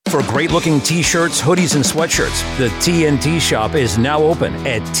For great-looking T-shirts, hoodies, and sweatshirts, the TNT shop is now open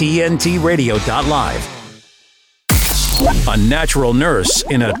at tntradio.live. A natural nurse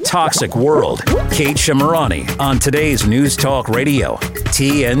in a toxic world. Kate Shemirani on today's News Talk Radio,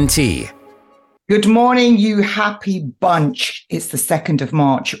 TNT. Good morning, you happy bunch. It's the 2nd of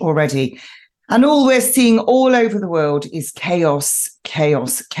March already. And all we're seeing all over the world is chaos,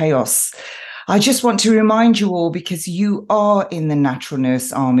 chaos, chaos. I just want to remind you all, because you are in the natural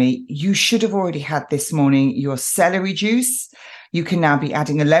nurse army, you should have already had this morning your celery juice. You can now be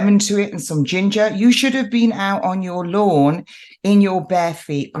adding a lemon to it and some ginger. You should have been out on your lawn in your bare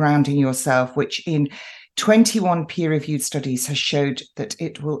feet, grounding yourself, which in 21 peer-reviewed studies has showed that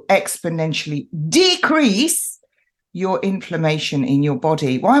it will exponentially decrease your inflammation in your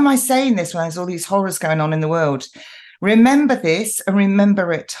body. Why am I saying this when there's all these horrors going on in the world? Remember this and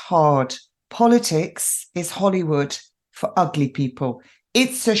remember it hard. Politics is Hollywood for ugly people.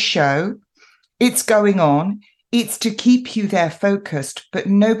 It's a show. It's going on. It's to keep you there focused, but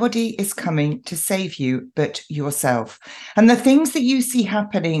nobody is coming to save you but yourself. And the things that you see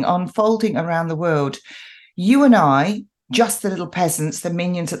happening, unfolding around the world, you and I, just the little peasants, the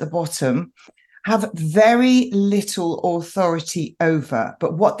minions at the bottom, have very little authority over.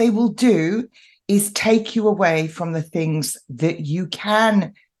 But what they will do is take you away from the things that you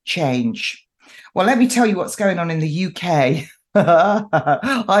can change. Well, let me tell you what's going on in the UK.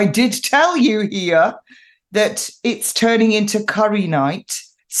 I did tell you here that it's turning into curry night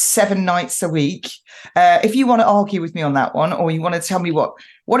 7 nights a week. If you want to argue with me on that one, or you want to tell me what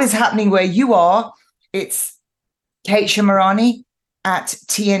is happening where you are, it's Kate Shemirani at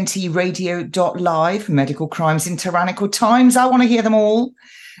tntradio.live, medical crimes in tyrannical times. I want to hear them all.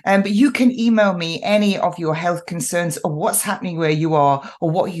 But you can email me any of your health concerns or what's happening where you are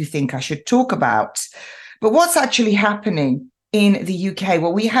or what you think I should talk about. But what's actually happening in the UK?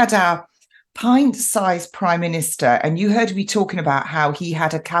 Well, we had our pint-sized Prime Minister, and you heard me talking about how he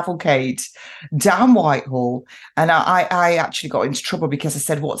had a cavalcade down Whitehall, and I actually got into trouble because I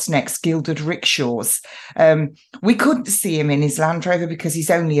said, what's next? Gilded rickshaws. We couldn't see him in his Land Rover because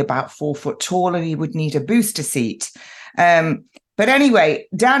he's only about 4 foot tall and he would need a booster seat. But anyway,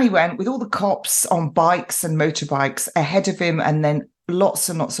 down he went with all the cops on bikes and motorbikes ahead of him, and then lots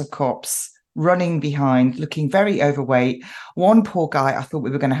and lots of cops running behind, looking very overweight. One poor guy, I thought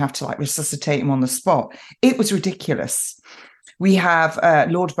we were going to have to resuscitate him on the spot. It was ridiculous. We have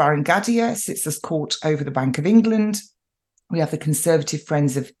Lord Barangadia sits as court over the Bank of England. We have the Conservative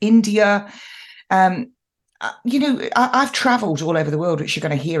Friends of India. I've travelled all over the world, which you're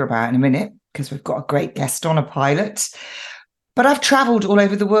going to hear about in a minute, because we've got a great guest on, a pilot. But I've travelled all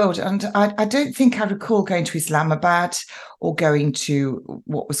over the world, and I don't think I recall going to Islamabad or going to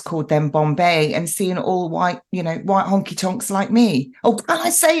what was called then Bombay and seeing all white honky tonks like me. Oh, can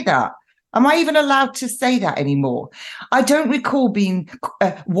I say that? Am I even allowed to say that anymore? I don't recall being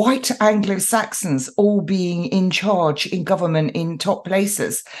white Anglo-Saxons all being in charge in government in top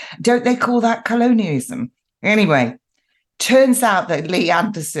places. Don't they call that colonialism? Anyway, turns out that Lee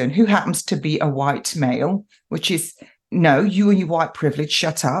Anderson, who happens to be a white male, which is... no, you and your white privilege,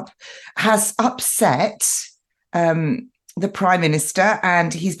 shut up, has upset the Prime Minister,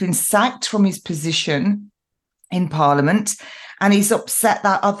 and he's been sacked from his position in Parliament, and he's upset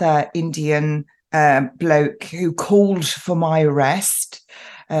that other Indian bloke who called for my arrest,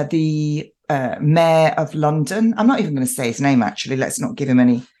 the Mayor of London. I'm not even going to say his name, actually. Let's not give him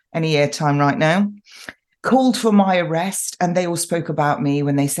any airtime right now. Called for my arrest, and they all spoke about me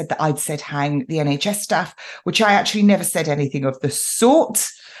when they said that I'd said hang the NHS staff, which I actually never said anything of the sort,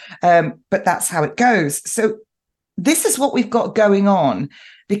 but that's how it goes. So this is what we've got going on,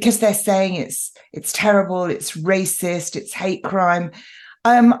 because they're saying it's terrible, it's racist, it's hate crime.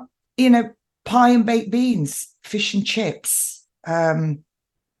 Pie and baked beans, fish and chips,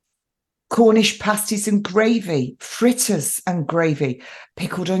 Cornish pasties and gravy, fritters and gravy,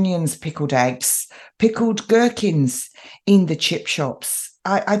 pickled onions, pickled eggs, pickled gherkins in the chip shops.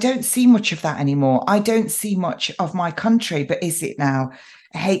 I don't see much of that anymore. I don't see much of my country, but is it now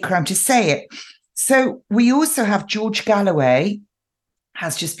a hate crime to say it? So we also have George Galloway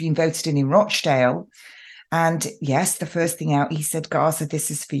has just been voted in Rochdale. And yes, the first thing out, he said, Gaza, this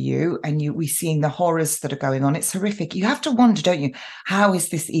is for you. And we're seeing the horrors that are going on. It's horrific. You have to wonder, don't you, how is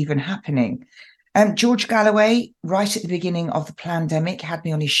this even happening? George Galloway, right at the beginning of the pandemic, had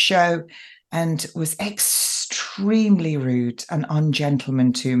me on his show and was extremely rude and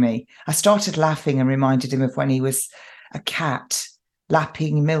ungentleman to me. I started laughing and reminded him of when he was a cat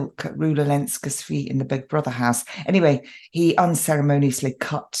lapping milk at Rula Lenska's feet in the Big Brother house. Anyway, he unceremoniously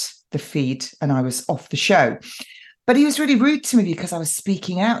cut the feed and I was off the show. But he was really rude to me because I was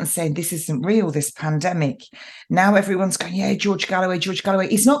speaking out and saying, this isn't real, this pandemic. Now everyone's going, yeah, George Galloway, George Galloway.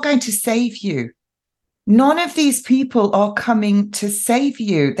 He's not going to save you. None of these people are coming to save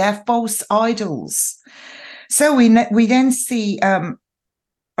you. They're false idols. So we then see a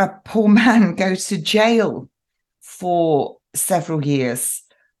poor man go to jail for several years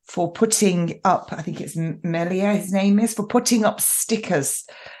for putting up, I think it's Melia, his name is, for putting up stickers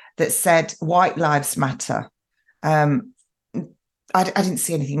that said White Lives Matter. I didn't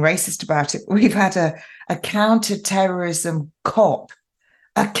see anything racist about it. We've had a counter-terrorism cop,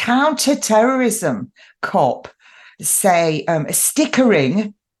 say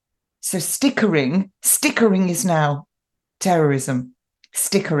stickering. So stickering is now terrorism.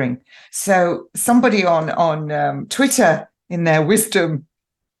 Stickering. So somebody on Twitter, in their wisdom,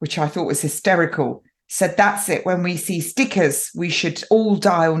 which I thought was hysterical, said that's it. When we see stickers, we should all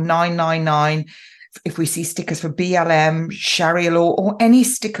dial 999. If we see stickers for BLM, Sharia law, or any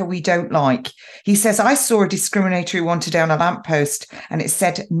sticker we don't like. He says, I saw a discriminatory one today on a lamppost and it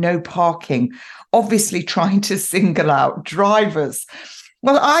said no parking, obviously trying to single out drivers.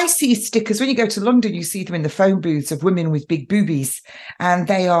 Well, I see stickers when you go to London, you see them in the phone booths of women with big boobies, and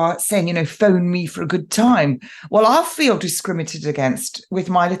they are saying, phone me for a good time. Well, I feel discriminated against with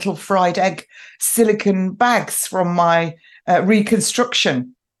my little fried egg silicone bags from my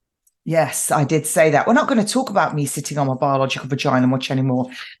reconstruction. Yes, I did say that. We're not going to talk about me sitting on my biological vagina much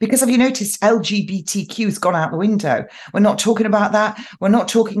anymore, because have you noticed LGBTQ has gone out the window? We're not talking about that. We're not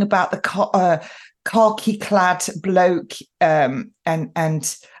talking about the khaki-clad bloke and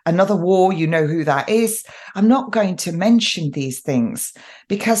another war, you know who that is. I'm not going to mention these things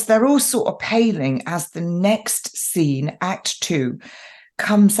because they're all sort of paling as the next scene, Act 2,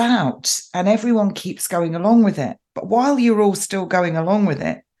 comes out and everyone keeps going along with it. But while you're all still going along with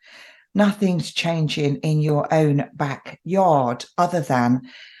it, nothing's changing in your own backyard other than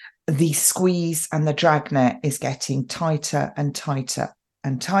the squeeze and the dragnet is getting tighter and tighter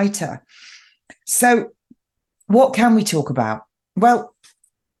and tighter. So what can we talk about? Well,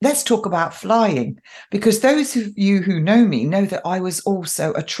 let's talk about flying, because those of you who know me know that I was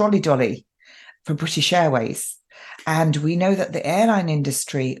also a trolley dolly for British Airways. And we know that the airline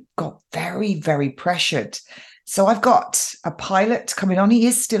industry got very, very pressured. So I've got a pilot coming on. He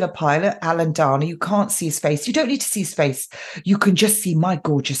is still a pilot, Alan Darner. You can't see his face. You don't need to see his face. You can just see my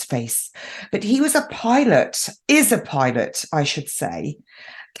gorgeous face. But he was a pilot, is a pilot, I should say.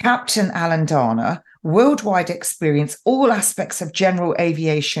 Captain Alan Darner, worldwide experience, all aspects of general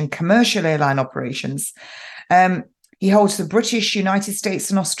aviation, commercial airline operations. He holds the British, United States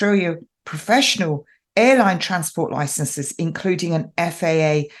and Australia professional airline transport licenses, including an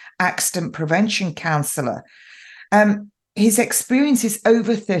FAA accident prevention counsellor. His experience is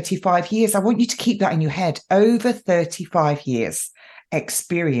over 35 years. I want you to keep that in your head. Over 35 years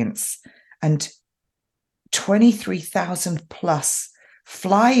experience and 23,000 plus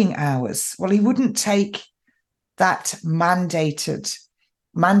flying hours. Well, he wouldn't take that mandated.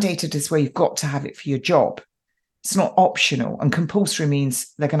 Mandated is where you've got to have it for your job. It's not optional, and compulsory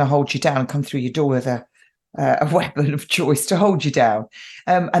means they're going to hold you down and come through your door with a weapon of choice to hold you down,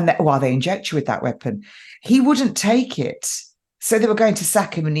 while they inject you with that weapon. He wouldn't take it, so they were going to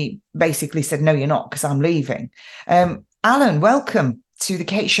sack him, and he basically said, "No, you're not, because I'm leaving." Alan, welcome to the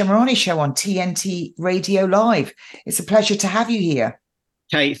Kate Shemirani Show on TNT Radio Live. It's a pleasure to have you here.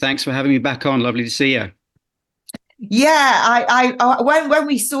 Kate, thanks for having me back on. Lovely to see you. Yeah, I when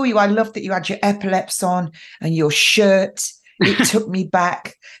we saw you, I loved that you had your epaulets on and your shirt. It took me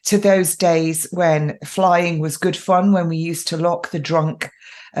back to those days when flying was good fun, when we used to lock the drunk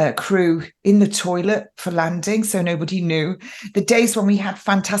crew in the toilet for landing so nobody knew. The days when we had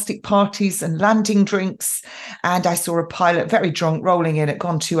fantastic parties and landing drinks. And I saw a pilot very drunk rolling in at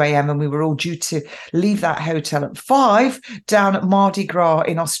gone 2 a.m. and we were all due to leave that hotel at 5 down at Mardi Gras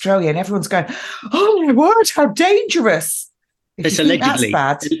in Australia. And everyone's going, oh my word, how dangerous. It's allegedly.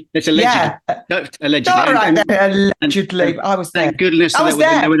 That's bad. It's allegedly. Yeah. No, allegedly. All right, allegedly. I was there. Thank goodness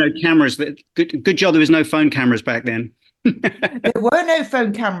there were no cameras. Good job there was no phone cameras back then. There were no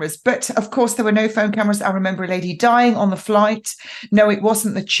phone cameras, but of course there were no phone cameras. I remember a lady dying on the flight. No, it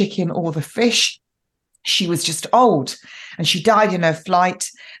wasn't the chicken or the fish. She was just old and she died in her flight,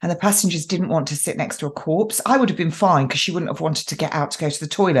 and the passengers didn't want to sit next to a corpse. I would have been fine because she wouldn't have wanted to get out to go to the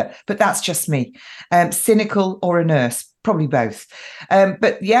toilet, but that's just me. Cynical or a nurse. Probably both.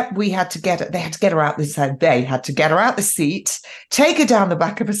 But yeah, they had to get her out. They had to get her out the seat, take her down the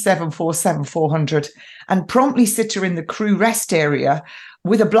back of a 747-400 and promptly sit her in the crew rest area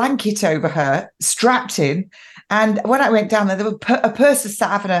with a blanket over her, strapped in. And when I went down there was a purser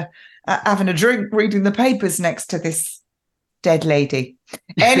sat having having a drink, reading the papers next to this dead lady.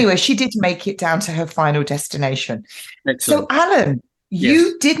 Anyway, she did make it down to her final destination. Excellent. So, Alan, Yes.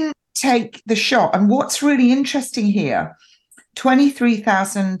 you didn't take the shot. And what's really interesting here,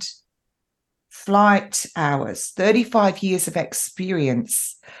 23,000 flight hours, 35 years of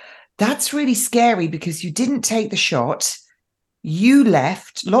experience. That's really scary because you didn't take the shot. You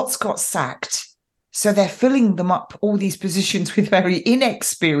left, lots got sacked. So they're filling them up, all these positions, with very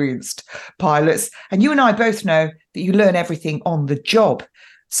inexperienced pilots. And you and I both know that you learn everything on the job.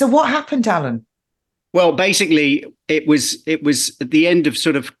 So what happened, Alan? Well, basically, it was at the end of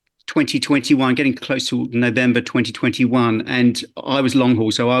sort of 2021, getting close to November 2021, and I was long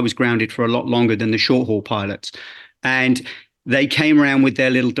haul, so I was grounded for a lot longer than the short haul pilots. And they came around with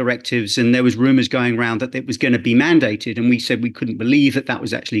their little directives, and there was rumors going around that it was going to be mandated. And we said we couldn't believe that that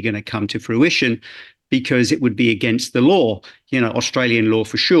was actually going to come to fruition because it would be against the law, Australian law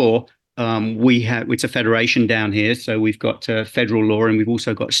for sure. It's a federation down here, so we've got federal law and we've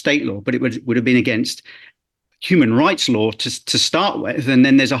also got state law, but it would have been against human rights law to start with. And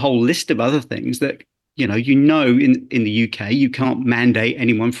then there's a whole list of other things that in the UK, you can't mandate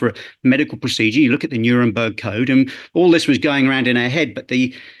anyone for a medical procedure. You look at the Nuremberg Code, and all this was going around in our head. But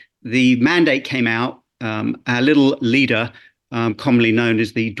the mandate came out. Our little leader, commonly known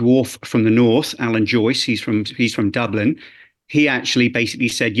as the dwarf from the north, Alan Joyce, he's from Dublin. He actually basically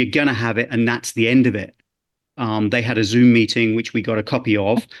said, "You're going to have it, and that's the end of it." They had a Zoom meeting, which we got a copy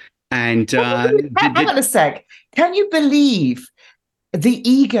of. And hang on a sec. Can you believe the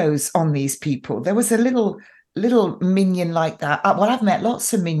egos on these people? There was a little minion like that. Well, I've met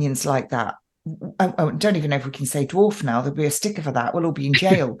lots of minions like that. I don't even know if we can say dwarf now. There'll be a sticker for that. We'll all be in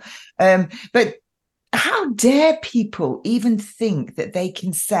jail. But how dare people even think that they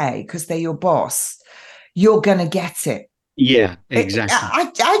can say, because they're your boss, you're going to get it? Yeah, exactly.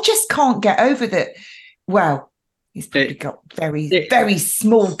 I just can't get over that. Well, he's probably got very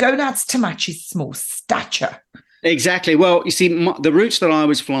small gonads to match his small stature. Exactly. Well, you see, the routes that I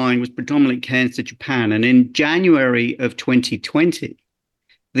was flying was predominantly Cairns to Japan. And in January of 2020,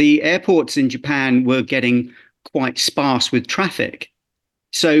 the airports in Japan were getting quite sparse with traffic.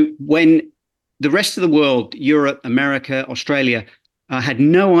 So when the rest of the world, Europe, America, Australia, had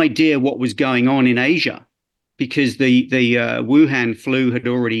no idea what was going on in Asia, because the Wuhan flu had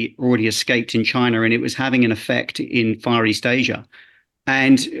already escaped in China, and it was having an effect in Far East Asia.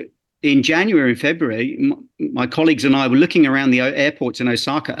 And in January and February, my colleagues and I were looking around the airports in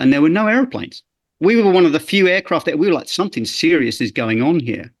Osaka, and there were no airplanes. We were one of the few aircraft that we were like, something serious is going on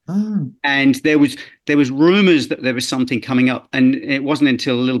here. And there was rumors that there was something coming up, and it wasn't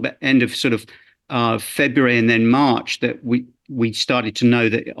until a little bit end of sort of February and then March that we started to know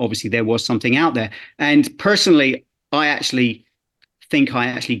that obviously there was something out there. And personally, I actually think I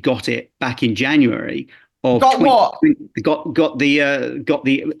actually got it back in January. Got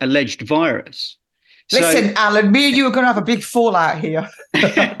the alleged virus. Listen, Alan, me and you are going to have a big fallout here.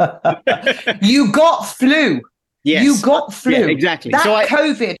 You got flu. Yes. You got flu. Yeah, exactly. That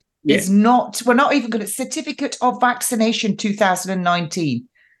COVID is not. We're not even going to certificate of vaccination 2019.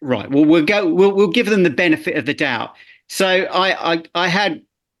 Right. Well, we'll give them the benefit of the doubt. So I had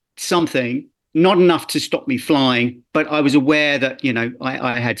something, not enough to stop me flying, but I was aware that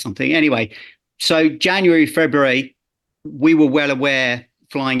I had something anyway. So January, February, we were well aware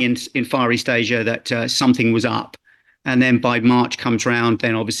flying in Far East Asia that something was up. And then by March comes round,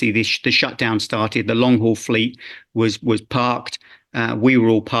 then obviously the shutdown started. The long haul fleet was parked. We were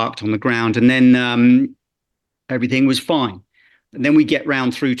all parked on the ground, and then everything was fine. And then we get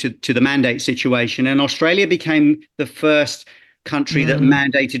round through to the mandate situation, and Australia became the first country that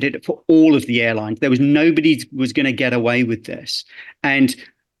mandated it for all of the airlines. There was nobody was going to get away with this. And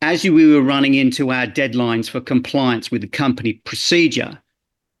as we were running into our deadlines for compliance with the company procedure,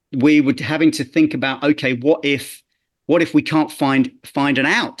 we were having to think about, okay, what if we can't find an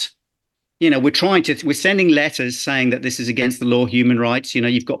out? We're sending letters saying that this is against the law, human rights.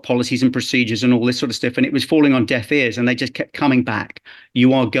 You've got policies and procedures and all this sort of stuff. And it was falling on deaf ears, and they just kept coming back.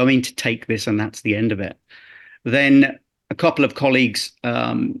 You are going to take this, and that's the end of it. Then a couple of colleagues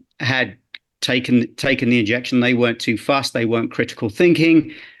had taken the injection. They weren't too fussed. They weren't critical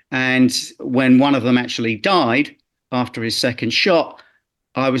thinking. And when one of them actually died after his second shot,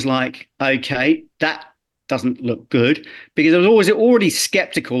 I was like, okay, that doesn't look good, because I was already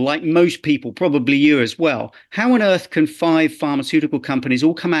skeptical, like most people, probably you as well. How on earth can 5 pharmaceutical companies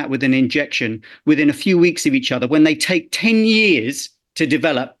all come out with an injection within a few weeks of each other when they take 10 years to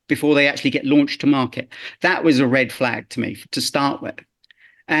develop before they actually get launched to market? That was a red flag to me to start with.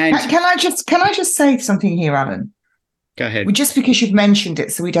 And can I just say something here, Alan? Go ahead. Just because you've mentioned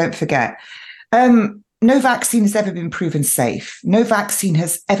it, so we don't forget. No vaccine has ever been proven safe. No vaccine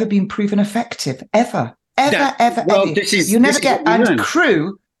has ever been proven effective, ever. Well, you never get. And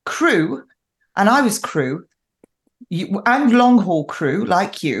crew, and I was crew, and long haul crew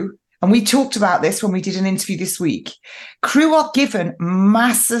like you. And we talked about this when we did an interview this week. Crew are given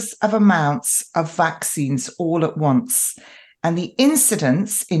masses of amounts of vaccines all at once. And the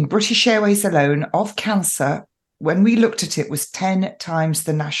incidence in British Airways alone of cancer, when we looked at it, was 10 times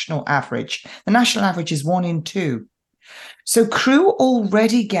the national average. The national average is 1 in 2. So crew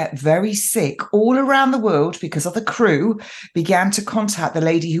already get very sick all around the world because other crew began to contact the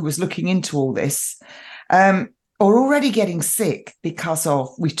lady who was looking into all this. Are already getting sick because of,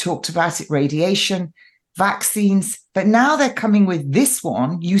 we talked about it, radiation, vaccines, but now they're coming with this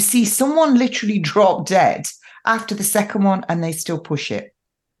one. You see someone literally drop dead after the second one and they still push it.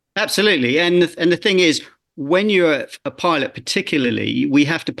 Absolutely. And the thing is, when you're a pilot, particularly, we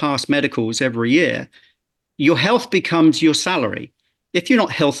have to pass medicals every year. Your health becomes your salary. If you're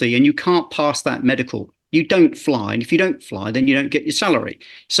not healthy and you can't pass that medical, you don't fly. And if you don't fly, then you don't get your salary.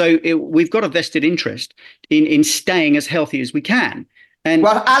 So we've got a vested interest in staying as healthy as we can. And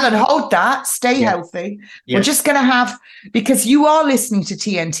well, Alan, hold that. Stay healthy. Yeah. We're just going to have, because you are listening to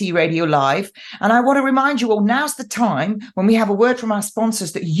TNT Radio Live. And I want to remind you all, now's the time when we have a word from our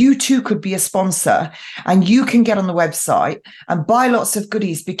sponsors that you too could be a sponsor and you can get on the website and buy lots of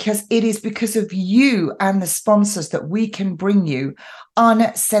goodies, because it is because of you and the sponsors that we can bring you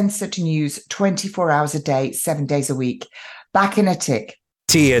uncensored news 24 hours a day, 7 days a week. Back in a tick.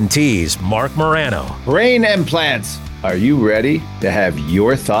 TNT's Mark Morano. Brain implants. Are you ready to have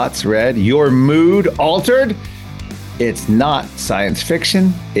your thoughts read, your mood altered? It's not science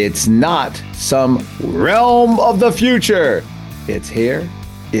fiction. It's not some realm of the future. It's here,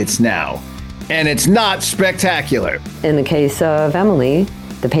 it's now, and it's not spectacular. In the case of Emily,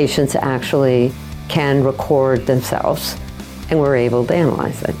 the patients actually can record themselves, and we're able to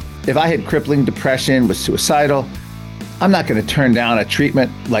analyze it. If I had crippling depression, was suicidal, I'm not going to turn down a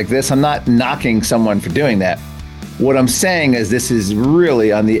treatment like this. I'm not knocking someone for doing that. What I'm saying is this is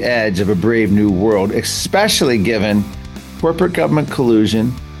really on the edge of a brave new world, especially given corporate government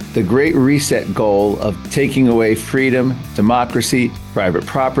collusion, the Great Reset goal of taking away freedom, democracy, private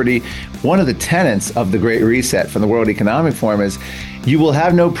property. One of the tenets of the Great Reset from the World Economic Forum is you will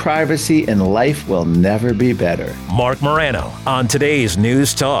have no privacy and life will never be better. Mark Morano on today's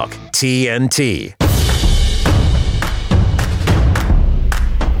News Talk, TNT.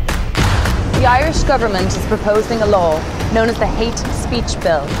 The Irish government is proposing a law known as the Hate Speech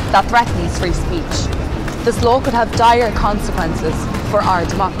Bill that threatens free speech. This law could have dire consequences for our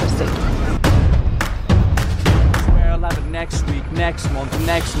democracy. I'll have it next week, next month, and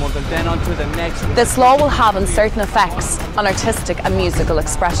then on to the next week. This law will have uncertain effects on artistic and musical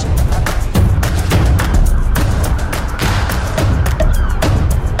expression.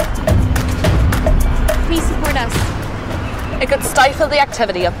 Please support us. It could stifle the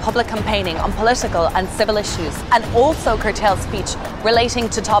activity of public campaigning on political and civil issues, and also curtail speech relating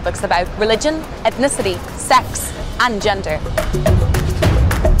to topics about religion, ethnicity, sex, and gender.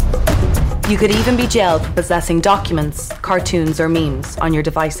 You could even be jailed for possessing documents, cartoons, or memes on your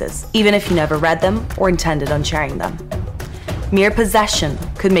devices, even if you never read them or intended on sharing them. Mere possession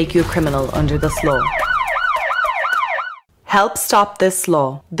could make you a criminal under this law. Help stop this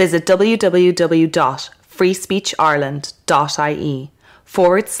law. Visit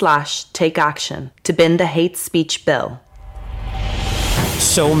www.freespeechireland.ie/take action to bin the hate speech bill.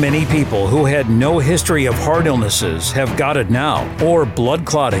 So many people who had no history of heart illnesses have got it now, or blood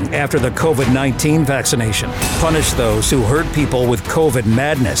clotting after the COVID-19 vaccination. Punish those who hurt people with COVID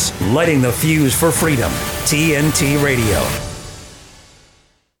madness, lighting the fuse for freedom. TNT Radio.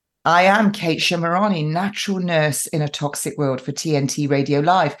 I am Kate Shemirani, natural nurse in a toxic world for TNT Radio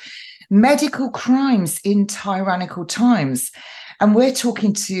Live. Medical crimes in tyrannical times. And we're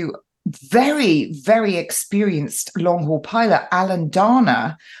talking to very, very experienced long-haul pilot, Alan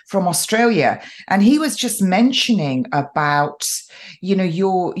Dana from Australia. And he was just mentioning about,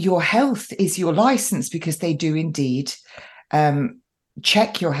 your health is your license, because they do indeed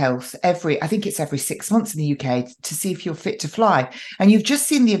check your health every 6 months in the UK to see if you're fit to fly. And you've just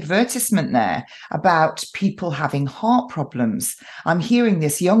seen the advertisement there about people having heart problems. I'm hearing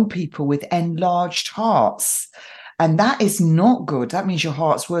this, young people with enlarged hearts. And that is not good. That means your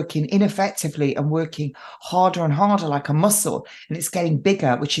heart's working ineffectively and working harder and harder like a muscle, and it's getting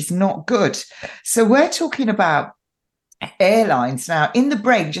bigger, which is not good. So we're talking about airlines now. In the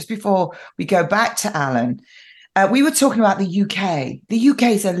break, just before we go back to Alan, We were talking about the UK. The UK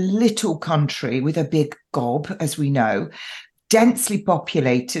is a little country with a big gob, as we know, densely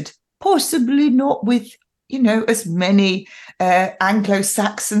populated, possibly not with, as many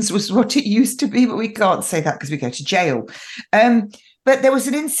Anglo-Saxons was what it used to be, but we can't say that because we go to jail. But there was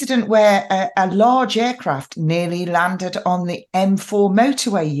an incident where a large aircraft nearly landed on the M4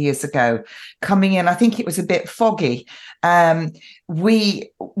 motorway years ago, coming in. I think it was a bit foggy.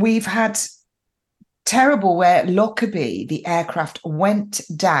 We've had terrible where Lockerbie, the aircraft went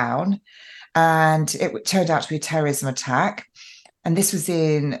down, and it turned out to be a terrorism attack. And this was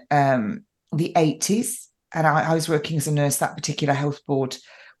in the 80s. And I was working as a nurse. That particular health board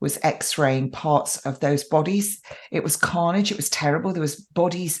was x-raying parts of those bodies. It was carnage. It was terrible. There was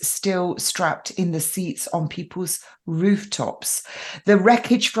bodies still strapped in the seats on people's rooftops. The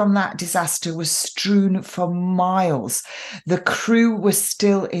wreckage from that disaster was strewn for miles. The crew was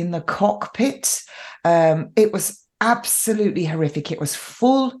still in the cockpit. It was absolutely horrific. It was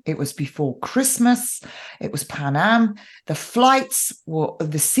full. It was before Christmas. It was Pan Am. The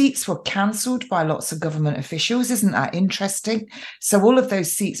seats were cancelled by lots of government officials. Isn't that interesting? So all of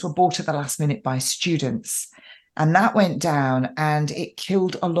those seats were bought at the last minute by students. And that went down, and it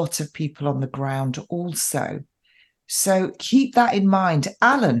killed a lot of people on the ground also. So keep that in mind.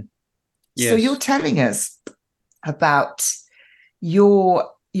 Alan, yes. So you're telling us about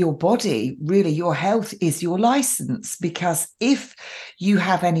your body, really your health is your license, because if you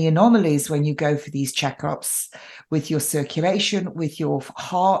have any anomalies when you go for these checkups with your circulation, with your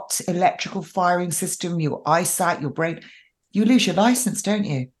heart, electrical firing system, your eyesight, your brain, you lose your license, don't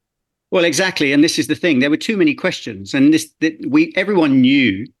you? Well, exactly. And this is the thing. There were too many questions, and everyone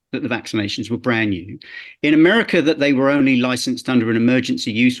knew that the vaccinations were brand new. In America, that they were only licensed under an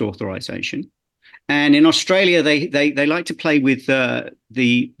emergency use authorization. And in Australia, they like to play with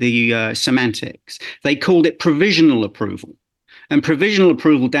the semantics. They called it provisional approval. And provisional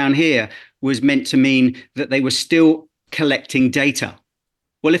approval down here was meant to mean that they were still collecting data.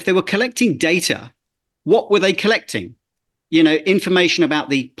 Well, if they were collecting data, what were they collecting? Information about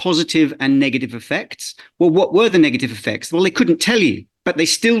the positive and negative effects. Well, what were the negative effects? Well, they couldn't tell you, but they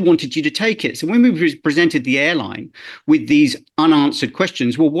still wanted you to take it. So when we presented the airline with these unanswered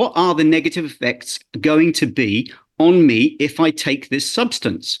questions, well, what are the negative effects going to be on me if I take this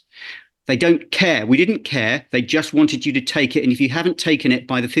substance? They don't care. We didn't care. They just wanted you to take it. And if you haven't taken it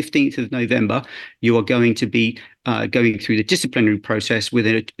by the 15th of November, you are going to be going through the disciplinary process with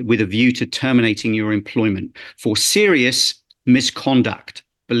a view to terminating your employment for serious misconduct.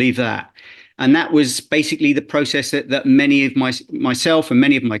 Believe that. And that was basically the process that many of myself and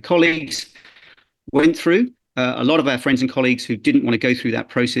many of my colleagues went through. A lot of our friends and colleagues who didn't want to go through that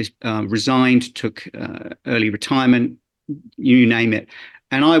process resigned, took early retirement, you name it.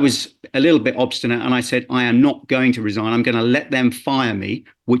 And I was a little bit obstinate, and I said, I am not going to resign. I'm going to let them fire me,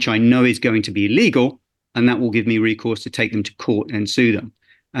 which I know is going to be illegal, and that will give me recourse to take them to court and sue them.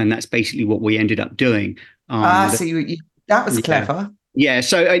 And that's basically what we ended up doing. That was clever. Yeah.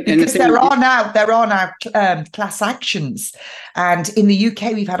 So because there are now class actions, and in the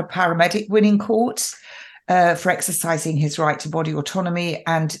UK we've had a paramedic winning court for exercising his right to body autonomy,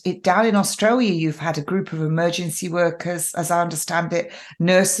 and down in Australia you've had a group of emergency workers, as I understand it,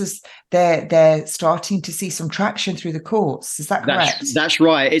 nurses. They're starting to see some traction through the courts. Is that correct? That's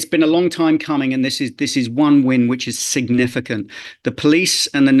right. It's been a long time coming, and this is one win which is significant. The police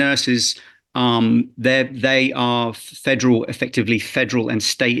and the nurses. They are effectively federal and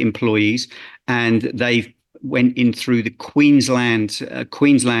state employees, and they went in through the Queensland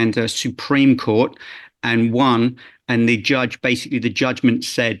Supreme Court and won. And the judgment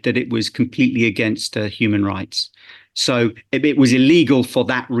said that it was completely against human rights. So it was illegal for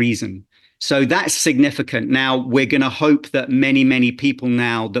that reason. So that's significant. Now we're going to hope that many people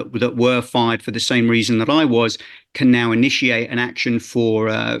now that were fired for the same reason that I was can now initiate an action for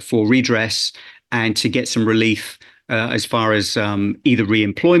redress and to get some relief as far as either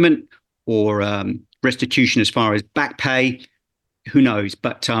re-employment or restitution as far as back pay. Who knows?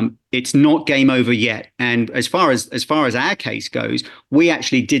 But it's not game over yet. And as far as our case goes, we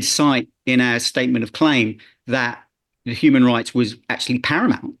actually did cite in our statement of claim that the human rights was actually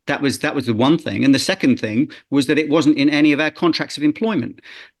paramount. That was the one thing. And the second thing was that it wasn't in any of our contracts of employment.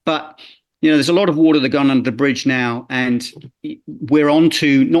 But, there's a lot of water that gone under the bridge now. And we're on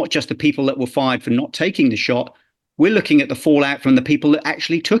to not just the people that were fired for not taking the shot. We're looking at the fallout from the people that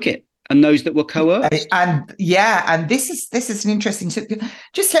actually took it. and those that were coerced. And this is an interesting. So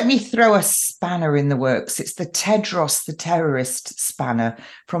just let me throw a spanner in the works. It's the Tedros, the terrorist spanner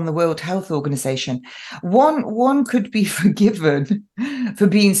from the World Health Organization. One could be forgiven for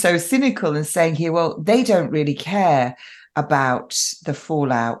being so cynical and saying here, well, they don't really care about the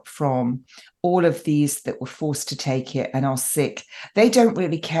fallout from all of these that were forced to take it and are sick. They don't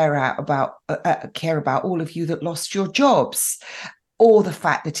really care about all of you that lost your jobs, or the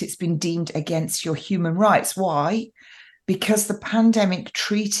fact that it's been deemed against your human rights. Why? Because the pandemic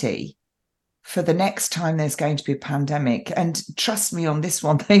treaty, for the next time there's going to be a pandemic, and trust me on this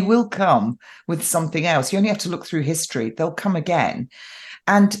one, they will come with something else. You only have to look through history. They'll come again.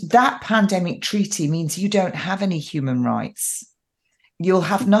 And that pandemic treaty means you don't have any human rights. You'll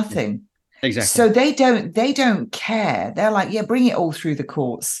have nothing. Exactly. So they don't care. They're like, yeah, bring it all through the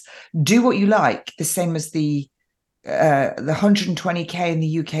courts. Do what you like. The same as the 120k in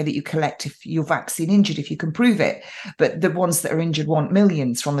the UK that you collect if you're vaccine injured, if you can prove it. But the ones that are injured want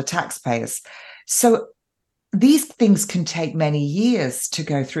millions from the taxpayers. So these things can take many years to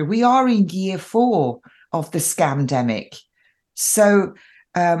go through. We are in year 4 of the scamdemic. So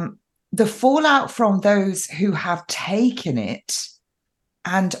the fallout from those who have taken it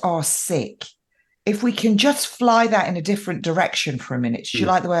and are sick, if we can just fly that in a different direction for a minute. Do you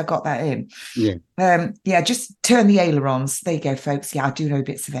like the way I got that in? Yeah. Just turn the ailerons. There you go, folks. Yeah, I do know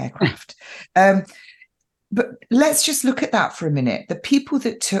bits of aircraft. But let's just look at that for a minute. The people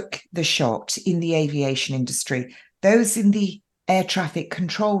that took the shot in the aviation industry, those in the air traffic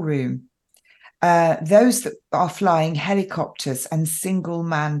control room, those that are flying helicopters and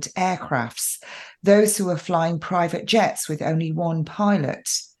single-manned aircrafts, those who are flying private jets with only one pilot.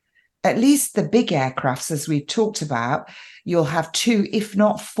 At least the big aircrafts, as we've talked about, you'll have 2, if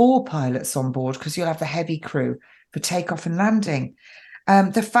not 4 pilots on board, because you'll have the heavy crew for takeoff and landing.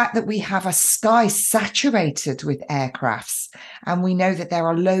 The fact that we have a sky saturated with aircrafts, and we know that there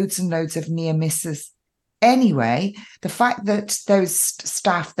are loads and loads of near misses anyway, the fact that those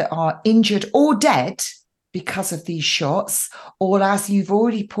staff that are injured or dead because of these shots, or as you've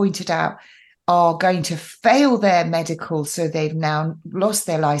already pointed out, are going to fail their medical, so they've now lost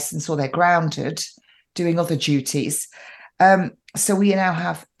their license or they're grounded doing other duties. So we now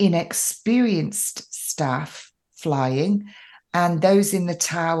have inexperienced staff flying, and those in the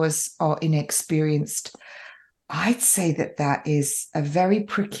towers are inexperienced. I'd say that is a very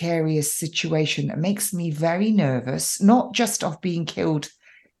precarious situation that makes me very nervous, not just of being killed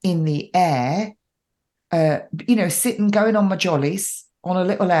in the air, sitting, going on my jollies on a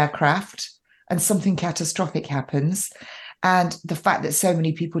little aircraft, and something catastrophic happens, and the fact that so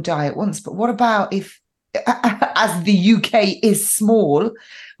many people die at once. But what about if, as the UK is small,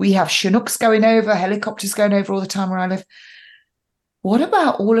 we have Chinooks going over, helicopters going over all the time where I live? What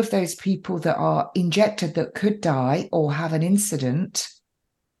about all of those people that are injected that could die or have an incident,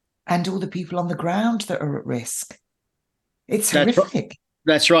 and all the people on the ground that are at risk? It's horrific.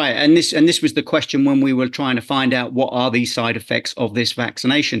 That's right. And this was the question when we were trying to find out what are the side effects of this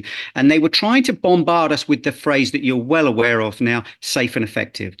vaccination. And they were trying to bombard us with the phrase that you're well aware of now, safe and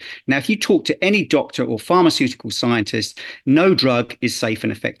effective. Now, if you talk to any doctor or pharmaceutical scientist, no drug is safe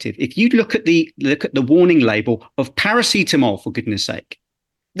and effective. If you look at the warning label of paracetamol, for goodness sake.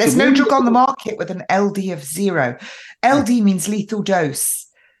 There's no drug on the market with an LD of 0. LD means lethal dose.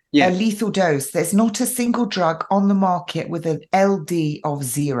 Yeah. A lethal dose. There's not a single drug on the market with an LD of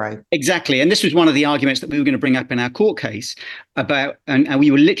 0. Exactly. And this was one of the arguments that we were going to bring up in our court case about, and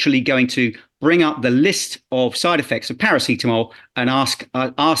we were literally going to bring up the list of side effects of paracetamol and ask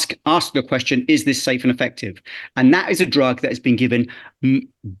the question, is this safe and effective? And that is a drug that has been given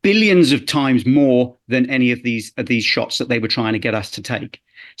billions of times more than any of these shots that they were trying to get us to take.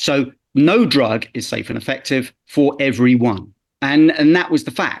 So no drug is safe and effective for everyone. And that was the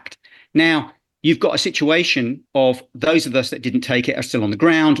fact. Now, you've got a situation of those of us that didn't take it are still on the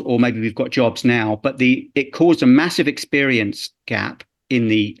ground, or maybe we've got jobs now, but it caused a massive experience gap in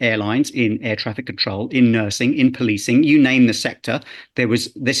the airlines, in air traffic control, in nursing, in policing, you name the sector.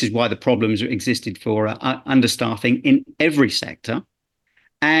 This is why the problems existed for understaffing in every sector.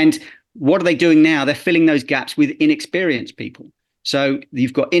 And what are they doing now? They're filling those gaps with inexperienced people. So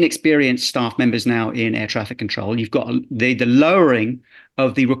you've got inexperienced staff members now in air traffic control. You've got the lowering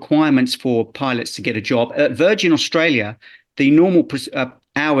of the requirements for pilots to get a job. At Virgin Australia, the normal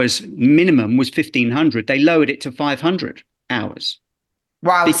hours minimum was 1,500. They lowered it to 500 hours.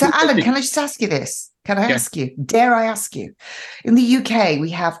 Wow. So, Alan, can I just ask you this? Can I ask you? Dare I ask you? In the UK,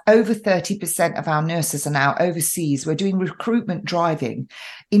 we have over 30% of our nurses are now overseas. We're doing recruitment driving.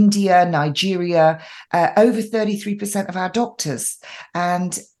 India, Nigeria, over 33% of our doctors.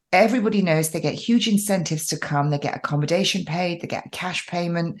 And everybody knows they get huge incentives to come. They get accommodation paid, they get a cash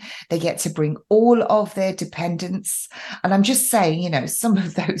payment, they get to bring all of their dependents. And I'm just saying, some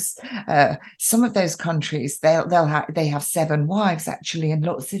of those countries, they have 7 wives actually, and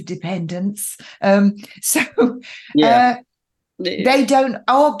lots of dependents. They don't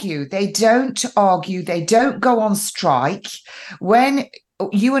argue. They don't go on strike. When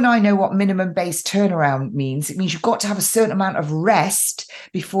you and I know what minimum base turnaround means, it means you've got to have a certain amount of rest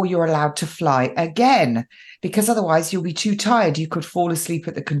before you're allowed to fly again, because otherwise you'll be too tired. You could fall asleep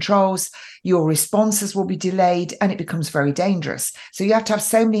at the controls, your responses will be delayed, and it becomes very dangerous. So you have to have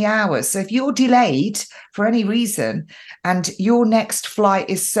so many hours. So if you're delayed for any reason and your next flight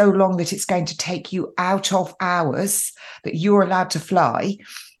is so long that it's going to take you out of hours that you're allowed to fly,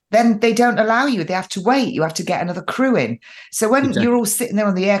 then they don't allow you. They have to wait. You have to get another crew in. So when you're all sitting there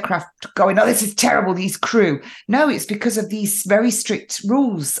on the aircraft going, oh, this is terrible, these crew. No, it's because of these very strict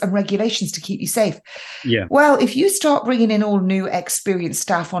rules and regulations to keep you safe. Yeah. Well, if you start bringing in all new experienced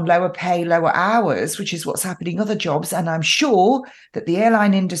staff on lower pay, lower hours, which is what's happening in other jobs, and I'm sure that the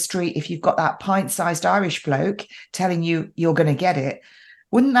airline industry, if you've got that pint-sized Irish bloke telling you you're going to get it,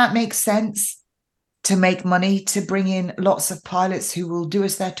 wouldn't that make sense? To make money, to bring in lots of pilots who will do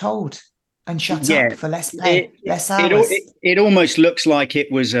as they're told and shut up for less pay, less hours. It almost looks like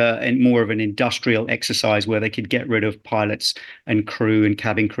it was more of an industrial exercise where they could get rid of pilots and crew and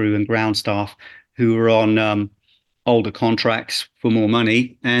cabin crew and ground staff who were on older contracts for more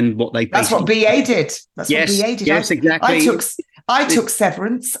money. And what they that's what BA did. What BA did. Yes, exactly. I took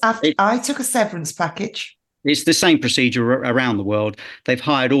severance after I took a severance package. It's the same procedure around the world. They've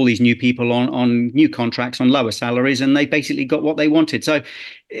hired all these new people on new contracts on lower salaries, and they basically got what they wanted. So,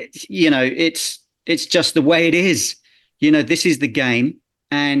 it's just the way it is. This is the game.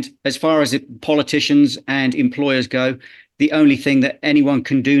 And as far as politicians and employers go, the only thing that anyone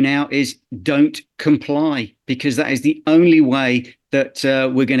can do now is don't comply, because that is the only way that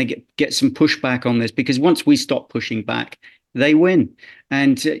we're going to get some pushback on this. Because once we stop pushing back, they win.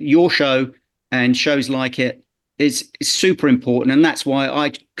 And your show and shows like it is super important. And that's why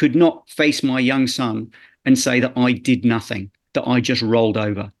I could not face my young son and say that I did nothing, that I just rolled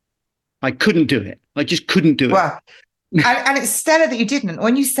over. I couldn't do it. I just couldn't do it. And it's stellar that you didn't.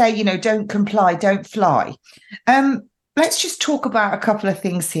 When you say, don't comply, don't fly. Let's just talk about a couple of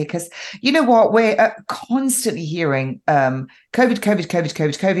things here, because you know what? We're constantly hearing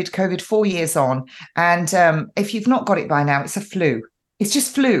COVID, 4 years on. And if you've not got it by now, it's a flu. It's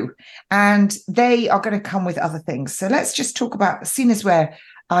just flu, and they are going to come with other things. So let's just talk about, seeing as where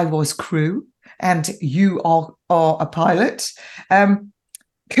I was crew and you are a pilot.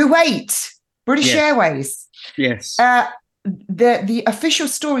 Kuwait, British Airways. Yes. The official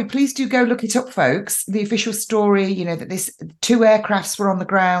story, please do go look it up, folks. The official story, that this 2 aircrafts were on the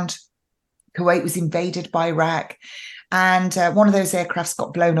ground. Kuwait was invaded by Iraq. And one of those aircrafts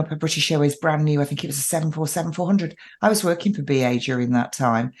got blown up at British Airways, brand new. I think it was a 747-400. I was working for BA during that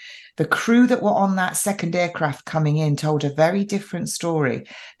time. The crew that were on that second aircraft coming in told a very different story.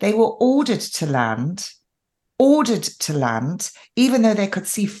 They were ordered to land, even though they could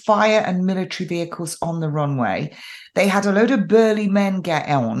see fire and military vehicles on the runway. They had a load of burly men get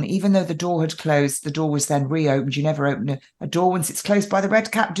on, even though the door had closed. The door was then reopened. You never open a door once it's closed by the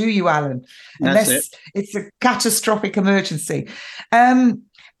red cap, do you, Alan? Unless it's a catastrophic emergency. And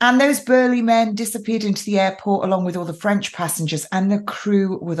those burly men disappeared into the airport along with all the French passengers, and the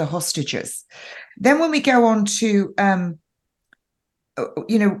crew were the hostages. Then when we go on to,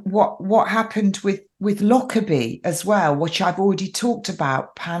 what happened with Lockerbie as well, which I've already talked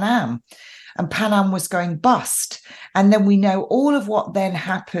about, Pan Am. And Pan Am was going bust. And then we know all of what then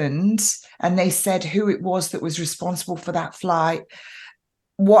happened. And they said who it was that was responsible for that flight.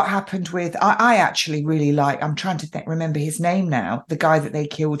 What happened with, I actually really like, I'm trying to remember his name now, the guy that they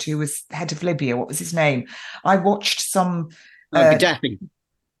killed who was head of Libya. What was his name? I watched some...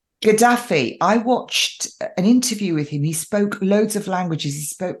 Gaddafi. I watched an interview with him. He spoke loads of languages. He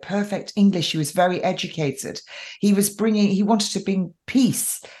spoke perfect English. He was very educated. He wanted to bring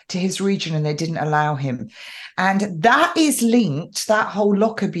peace to his region, and they didn't allow him. And that is linked. That whole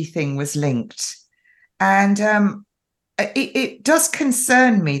Lockerbie thing was linked. And it does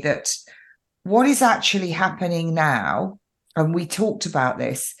concern me that what is actually happening now, and we talked about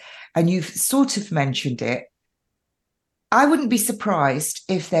this, and you've sort of mentioned it, I wouldn't be surprised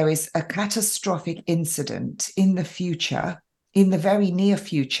if there is a catastrophic incident in the future, in the very near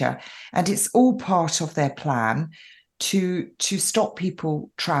future, and it's all part of their plan to stop people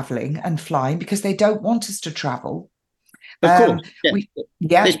traveling and flying because they don't want us to travel. Of course.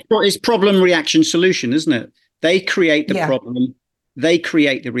 It's problem, reaction, solution, isn't it? They create the problem they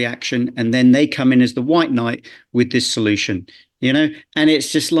create the reaction, and then they come in as the white knight with this solution, and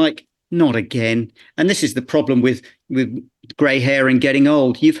it's just like, not again. And this is the problem with gray hair and getting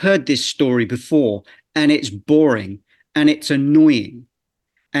old. You've heard this story before, and it's boring and it's annoying.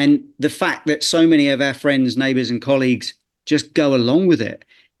 And the fact that so many of our friends, neighbors, and colleagues just go along with it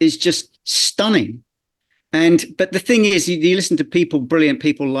is just stunning. But the thing is, you listen to brilliant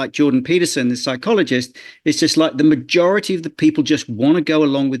people like Jordan Peterson, the psychologist, it's just like the majority of the people just want to go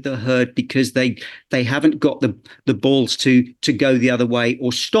along with the herd because they haven't got the balls to go the other way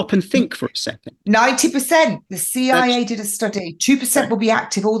or stop and think for a second. 90%. The CIA did a study. 2% will be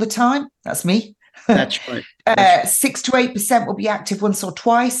active all the time. That's me. That's right. 6 to 8% will be active once or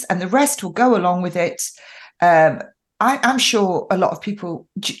twice, and the rest will go along with it. I'm sure a lot of people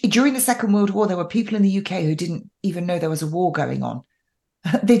during the Second World War, there were people in the UK who didn't even know there was a war going on.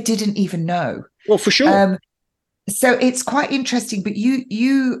 They didn't even know. Well, for sure. So it's quite interesting. But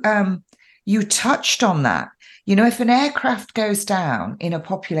you touched on that. If an aircraft goes down in a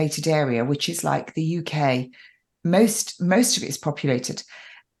populated area, which is like the UK, most of it is populated,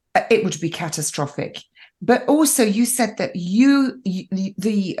 it would be catastrophic. But also, you said that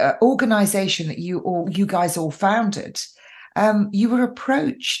the organization that you guys all founded, you were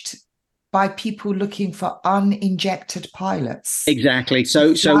approached by people looking for uninjected pilots. Exactly.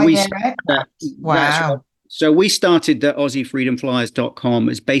 So we wow. So we started the AussieFreedomFlyers.com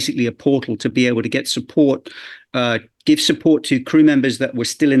as basically a portal to be able to get support, give support to crew members that were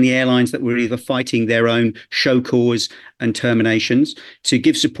still in the airlines that were either fighting their own show cause and terminations, to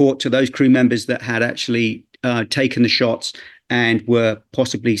give support to those crew members that had actually taken the shots and were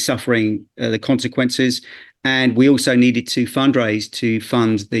possibly suffering the consequences. And we also needed to fundraise to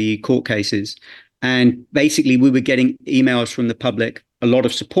fund the court cases. And basically, we were getting emails from the public, a lot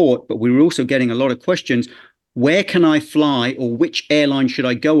of support, but we were also getting a lot of questions. Where can I fly, or which airline should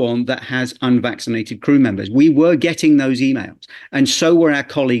I go on that has unvaccinated crew members? We were getting those emails. And so were our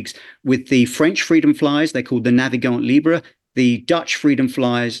colleagues with the French Freedom Flyers. They're called the Navigant Libre, the Dutch Freedom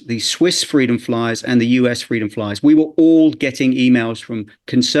Flyers, the Swiss Freedom Flyers, and the US Freedom Flyers. We were all getting emails from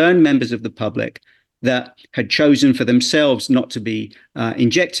concerned members of the public that had chosen for themselves not to be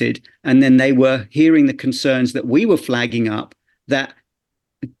injected. And then they were hearing the concerns that we were flagging up, that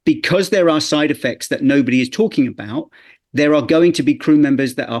because there are side effects that nobody is talking about, there are going to be crew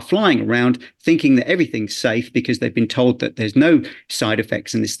members that are flying around thinking that everything's safe because they've been told that there's no side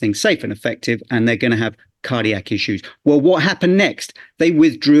effects and this thing's safe and effective, and they're going to have cardiac issues. Well, what happened next? They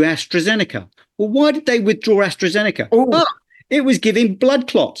withdrew AstraZeneca. Well, why did they withdraw AstraZeneca? Oh, it was giving blood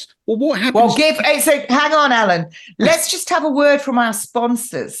clots. Well, what happened? Well, so hang on, Alan. Let's just have a word from our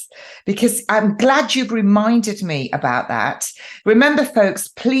sponsors, because I'm glad you've reminded me about that. Remember, folks,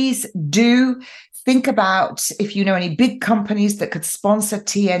 please do think about if you know any big companies that could sponsor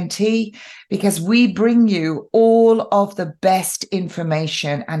TNT, because we bring you all of the best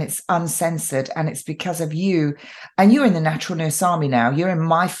information and it's uncensored, and it's because of you. And you're in the Natural Nurse Army now. You're in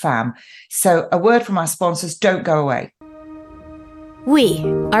my fam. So a word from our sponsors. Don't go away. We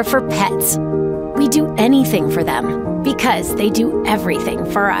are for pets. We do anything for them because they do everything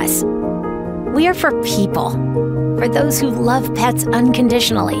for us. We are for people, for those who love pets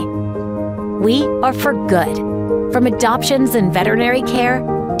unconditionally. We are for good, from adoptions and veterinary care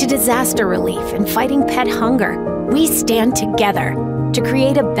to disaster relief and fighting pet hunger. We stand together to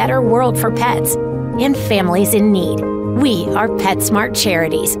create a better world for pets and families in need. We are PetSmart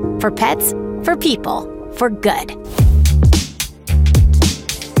Charities, for pets, for people, for good.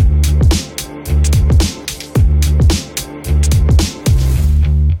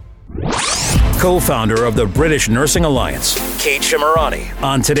 Co-founder of the British Nursing Alliance, Kate Shemirani,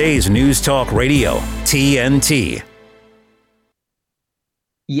 on today's News Talk Radio, TNT.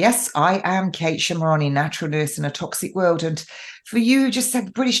 Yes, I am Kate Shemirani, natural nurse in a toxic world. And for you who just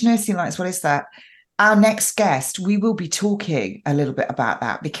said British Nursing Alliance, what is that? Our next guest, we will be talking a little bit about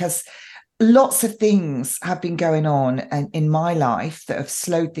that, because lots of things have been going on in my life that have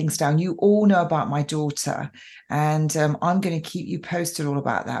slowed things down. You all know about my daughter, and I'm going to keep you posted all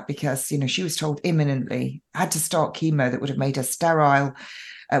about that, because, she was told imminently, had to start chemo that would have made her sterile,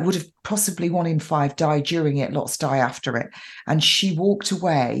 would have possibly 1 in 5 died during it, lots die after it. And she walked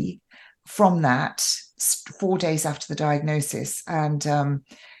away from that 4 days after the diagnosis. And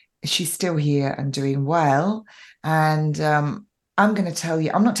she's still here and doing well. And I'm going to tell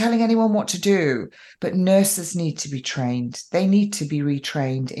you, I'm not telling anyone what to do, but nurses need to be trained. They need to be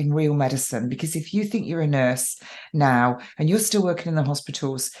retrained in real medicine, because if you think you're a nurse now and you're still working in the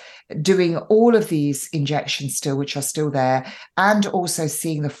hospitals, doing all of these injections still, which are still there, and also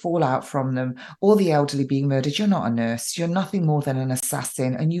seeing the fallout from them, all the elderly being murdered, you're not a nurse. You're nothing more than an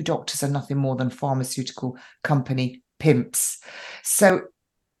assassin, and you doctors are nothing more than pharmaceutical company pimps. So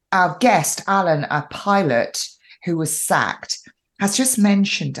our guest, Alan, a pilot who was sacked, has just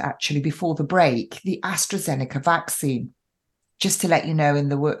mentioned, actually, before the break, the AstraZeneca vaccine. Just to let you know, in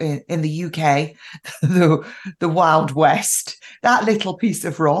the UK, the Wild West, that little piece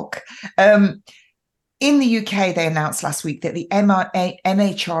of rock. In the UK, they announced last week that the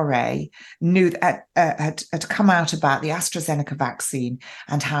MHRA knew that had come out about the AstraZeneca vaccine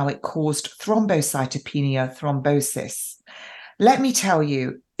and how it caused thrombocytopenia, thrombosis. Let me tell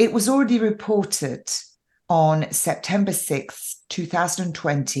you, it was already reported on September 6th,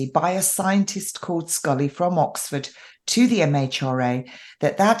 2020, by a scientist called Scully from Oxford to the MHRA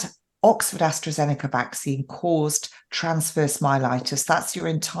that Oxford AstraZeneca vaccine caused transverse myelitis. That's your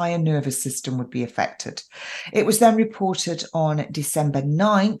entire nervous system would be affected. It was then reported on December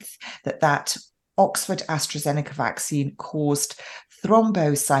 9th that Oxford AstraZeneca vaccine caused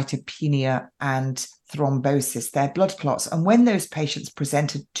thrombocytopenia and thrombosis, their blood clots. And when those patients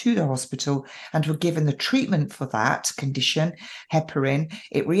presented to the hospital and were given the treatment for that condition, heparin,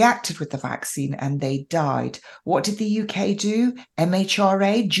 it reacted with the vaccine and they died. What did the UK do?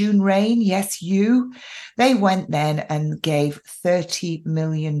 MHRA, June Rain, yes, you. They went then and gave 30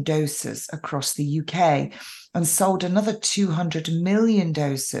 million doses across the UK and sold another 200 million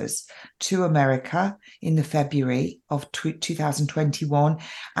doses to America in the February of 2021.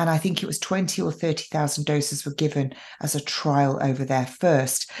 And I think it was 20 or 30,000 doses were given as a trial over there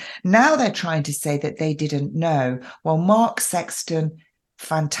first. Now they're trying to say that they didn't know. Well, Mark Sexton,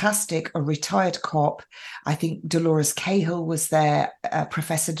 fantastic, a retired cop. I think Dolores Cahill was there,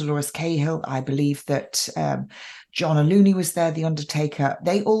 Professor Dolores Cahill. I believe that John O'Looney was there, the Undertaker.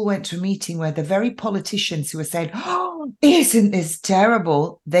 They all went to a meeting where the very politicians who were saying, oh, isn't this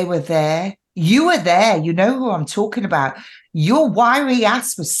terrible? They were there. You were there. You know who I'm talking about. Your wiry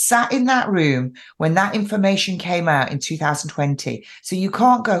ass was sat in that room when that information came out in 2020. So you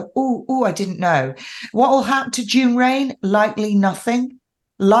can't go, oh, I didn't know. What will happen to June Rain? Likely nothing.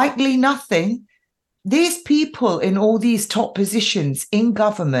 Likely nothing. These people in all these top positions in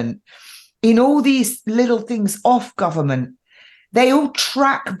government, in all these little things off government, they all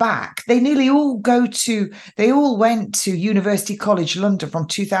track back. They all went to University College London from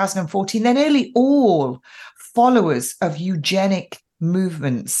 2014. They're nearly all followers of eugenic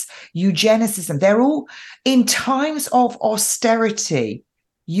movements, eugenicism. They're all, in times of austerity,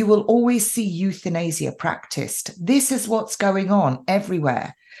 you will always see euthanasia practiced. This is what's going on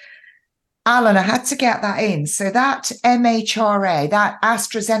everywhere. Alan, I had to get that in. So that MHRA, that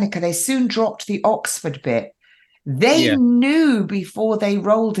AstraZeneca, they soon dropped the Oxford bit. They knew before they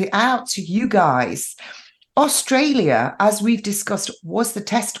rolled it out to you guys. Australia, as we've discussed, was the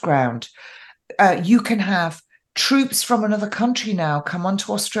test ground. You can have troops from another country now come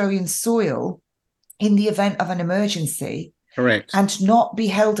onto Australian soil in the event of an emergency. Correct. And not be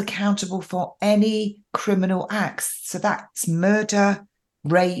held accountable for any criminal acts. So that's murder,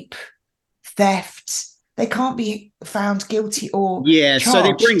 rape, theft. They can't be found guilty or charged. So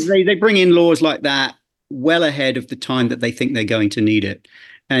they bring in laws like that well ahead of the time that they think they're going to need it.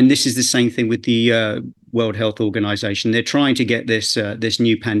 And this is the same thing with the World Health Organization. They're trying to get this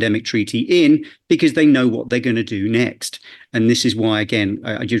new pandemic treaty in because they know what they're going to do next. And this is why, again,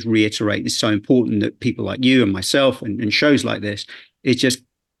 I just reiterate, it's so important that people like you and myself and shows like this, it's just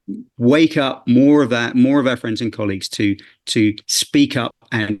wake up more of our friends and colleagues to speak up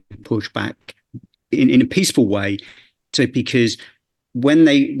and push back in a peaceful way. Because when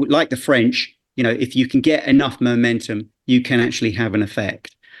they, like the French, if you can get enough momentum, you can actually have an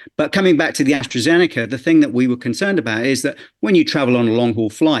effect. But coming back to the AstraZeneca, the thing that we were concerned about is that when you travel on a long haul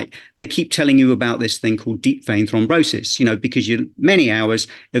flight, they keep telling you about this thing called deep vein thrombosis, because you're many hours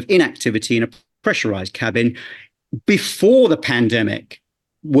of inactivity in a pressurized cabin. Before the pandemic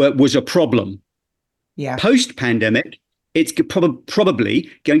was a problem. Yeah. Post-pandemic, it's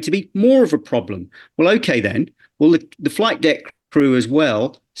probably going to be more of a problem. Well, okay then. Well, the flight deck crew as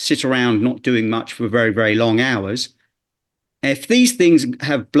well sit around not doing much for very, very long hours. If these things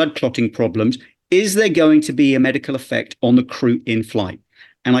have blood clotting problems, is there going to be a medical effect on the crew in flight?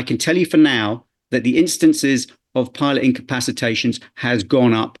 And I can tell you for now that the instances of pilot incapacitations has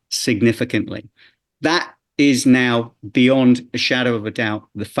gone up significantly. That is now beyond a shadow of a doubt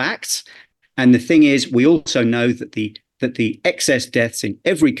the facts. And the thing is, we also know that the that the excess deaths in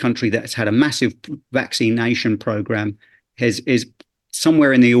every country that's had a massive vaccination program is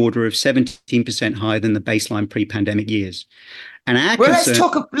somewhere in the order of 17% higher than the baseline pre-pandemic years. And our concern,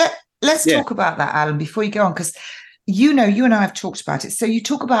 let's talk about that, Alan, before you go on, because you and I have talked about it. So you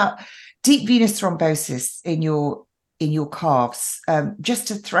talk about deep venous thrombosis in your calves. Just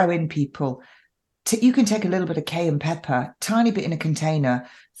to throw in, people, you can take a little bit of cayenne pepper, tiny bit in a container,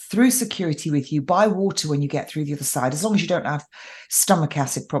 through security with you, buy water when you get through the other side, as long as you don't have stomach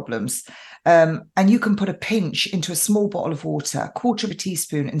acid problems. And you can put a pinch into a small bottle of water, a quarter of a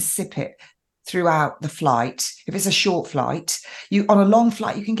teaspoon, and sip it throughout the flight. If it's a short flight, on a long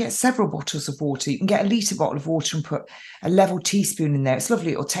flight, you can get several bottles of water. You can get a litre bottle of water and put a level teaspoon in there. It's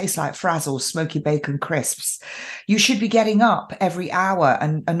lovely. It'll taste like Frazzles, smoky bacon crisps. You should be getting up every hour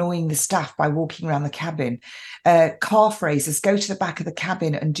and annoying the staff by walking around the cabin. Calf raisers, go to the back of the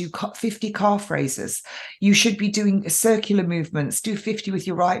cabin and do 50 calf raisers. You should be doing circular movements, do 50 with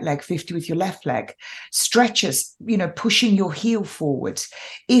your right leg, 50 with your left leg. Stretches, pushing your heel forward.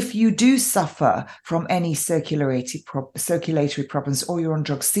 If you do suffer from any circulatory problems, or you're on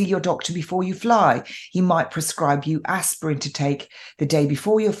drugs, see your doctor before you fly. He might prescribe you aspirin to take the day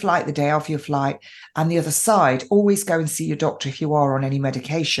before your flight, the day after your flight, and the other side. Always go and see your doctor if you are on any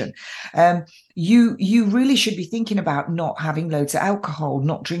medication. You really should be thinking about not having loads of alcohol,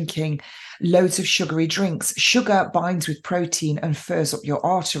 not drinking loads of sugary drinks. Sugar binds with protein and furs up your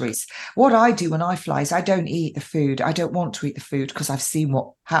arteries. What I do when I fly is I don't eat the food. I don't want to eat the food because I've seen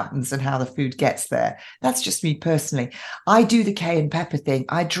what happens and how the food gets there. That's just me personally. I do the cayenne pepper thing.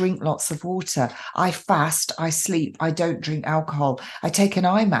 I drink lots of water. I fast. I sleep. I don't drink alcohol. I take an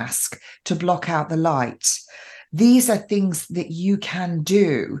eye mask to block out the light. These are things that you can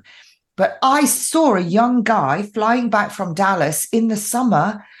do. But I saw a young guy flying back from Dallas in the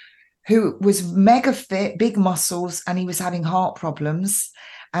summer who was mega fit, big muscles, and he was having heart problems.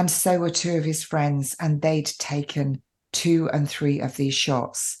 And so were two of his friends, and they'd taken 2 and 3 of these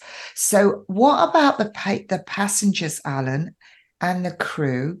shots. So what about the passengers, Alan, and the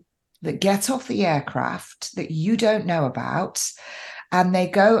crew that get off the aircraft that you don't know about, and they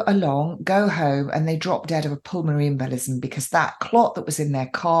go home, and they drop dead of a pulmonary embolism because that clot that was in their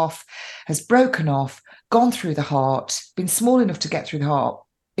calf has broken off, gone through the heart, been small enough to get through the heart.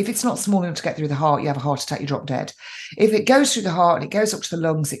 If it's not small enough to get through the heart, you have a heart attack, you drop dead. If it goes through the heart and it goes up to the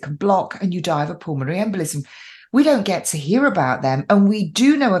lungs, it can block and you die of a pulmonary embolism. We don't get to hear about them. And we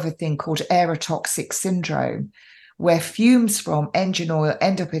do know of a thing called aerotoxic syndrome, where fumes from engine oil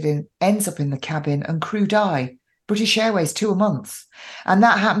ends up in the cabin and crew die. British Airways, 2 a month. And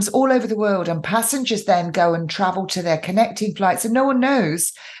that happens all over the world. And passengers then go and travel to their connecting flights, and no one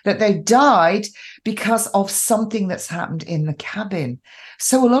knows that they died because of something that's happened in the cabin.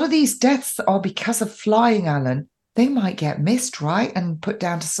 So a lot of these deaths are because of flying, Alan. They might get missed, right? And put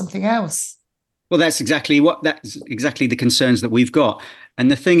down to something else. Well, that's exactly the concerns that we've got.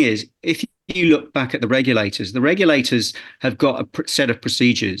 And the thing is, if you look back at the regulators have got a set of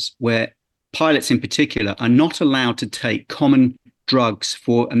procedures where pilots in particular are not allowed to take common drugs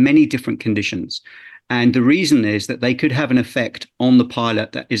for many different conditions. And the reason is that they could have an effect on the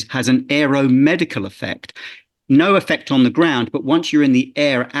pilot that has an aeromedical effect. No effect on the ground, but once you're in the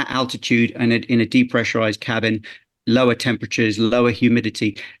air at altitude and in a depressurized cabin, lower temperatures, lower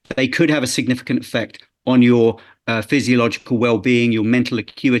humidity, they could have a significant effect on your physiological well-being, your mental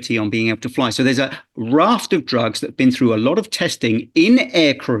acuity, on being able to fly. So there's a raft of drugs that have been through a lot of testing in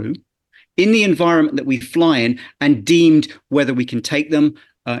aircrew, in the environment that we fly in, and deemed whether we can take them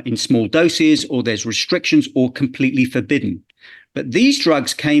in small doses, or there's restrictions, or completely forbidden. But these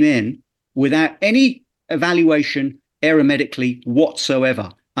drugs came in without any evaluation aeromedically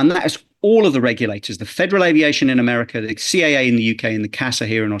whatsoever. And that is all of the regulators, the Federal Aviation in America, the CAA in the UK, and the CASA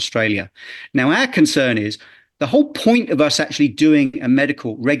here in Australia. Now, our concern is the whole point of us actually doing a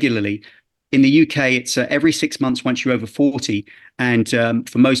medical regularly. In the UK, it's every 6 months once you're over 40. And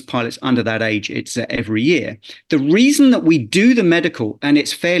for most pilots under that age, it's every year. The reason that we do the medical, and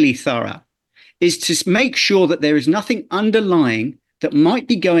it's fairly thorough, is to make sure that there is nothing underlying that might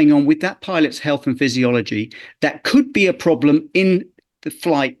be going on with that pilot's health and physiology that could be a problem in the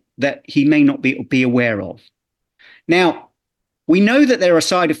flight that he may not be aware of. Now, we know that there are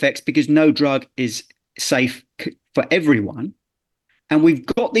side effects because no drug is safe for everyone. And we've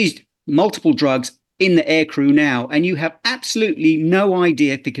got these multiple drugs in the aircrew now, and you have absolutely no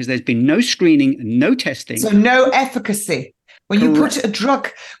idea because there's been no screening and no testing. So no efficacy. When you put a drug,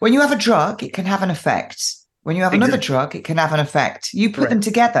 when you have a drug, it can have an effect. When you have another drug, it can have an effect. You put them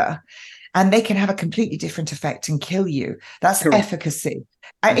together and they can have a completely different effect and kill you. That's Correct. efficacy.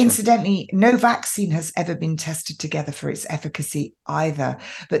 Incidentally, no vaccine has ever been tested together for its efficacy either,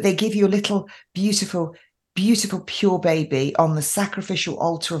 but they give you a little beautiful pure baby on the sacrificial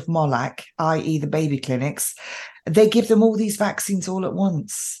altar of Moloch, i.e. the baby clinics. They give them all these vaccines all at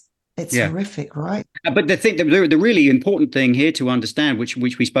once. It's horrific, right? But the really important thing here to understand, which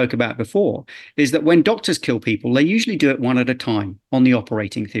we spoke about before, is that when doctors kill people, they usually do it one at a time on the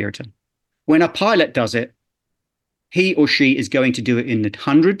operating theatre. When a pilot does it, he or she is going to do it in the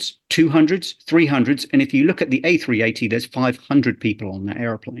hundreds, 200s, 300s. And if you look at the A380, there's 500 people on that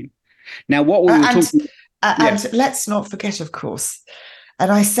airplane. Now, what we were talking... And let's not forget, of course,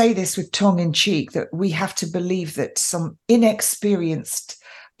 and I say this with tongue in cheek, that we have to believe that some inexperienced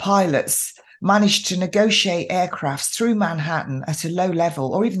pilots managed to negotiate aircrafts through Manhattan at a low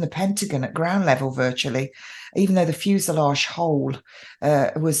level, or even the Pentagon at ground level virtually, even though the fuselage hole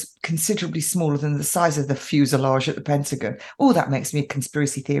was considerably smaller than the size of the fuselage at the Pentagon. Oh, that makes me a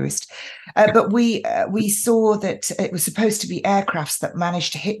conspiracy theorist. But we saw that it was supposed to be aircrafts that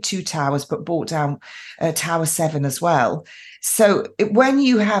managed to hit 2 towers, but brought down Tower 7 as well. So when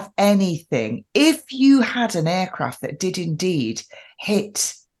you have anything, if you had an aircraft that did indeed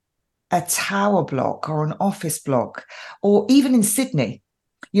hit a tower block or an office block, or even in Sydney,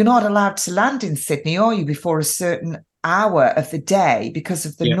 you're not allowed to land in Sydney, are you, before a certain hour of the day because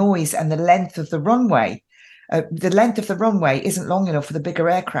of the noise and the length of the runway. The length of the runway isn't long enough for the bigger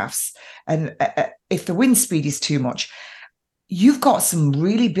aircrafts. And if the wind speed is too much, you've got some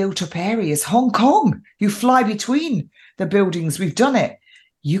really built up areas. Hong Kong, you fly between the buildings. We've done it.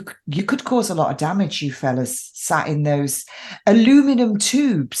 You could cause a lot of damage, you fellas sat in those aluminum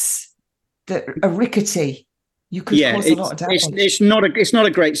tubes that are rickety. You could cause a lot of damage. It's not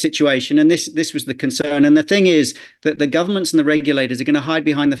a great situation, and this was the concern. And the thing is that the governments and the regulators are going to hide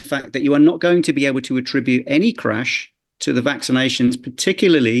behind the fact that you are not going to be able to attribute any crash to the vaccinations,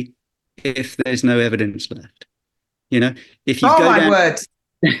 particularly if there's no evidence left. You know, if you word.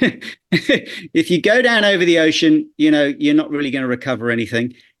 If you go down over the ocean, you know, you're not really going to recover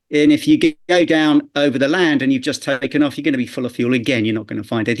anything. And if you go down over the land and you've just taken off, you're going to be full of fuel again. You're not going to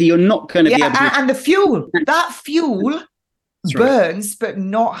find it. You're not going to be able to. And the fuel, that fuel burns, but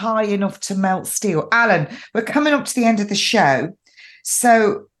not high enough to melt steel. Alan, we're coming up to the end of the show.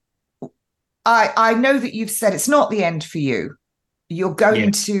 So I know that you've said it's not the end for you. You're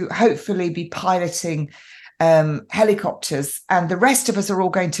going to hopefully be piloting helicopters, and the rest of us are all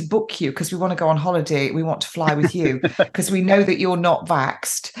going to book you because we want to go on holiday. We want to fly with you because we know that you're not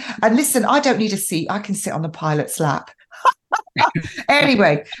vaxxed. And listen, I don't need a seat. I can sit on the pilot's lap.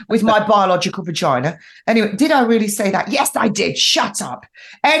 Anyway, with my biological vagina. Anyway, did I really say that? Yes, I did. Shut up.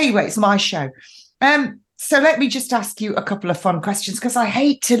 Anyway, it's my show. So let me just ask you a couple of fun questions because I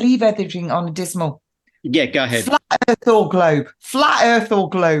hate to leave everything on a dismal. Yeah, go ahead. Flat Earth or globe? Flat Earth or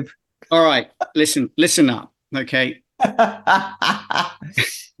globe? All right, listen up. Okay.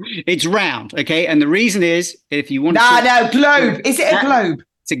 It's round. Okay. And the reason is, if you want globe. Is it a globe?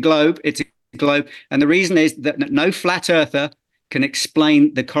 It's a globe. It's a globe. And the reason is that no flat earther can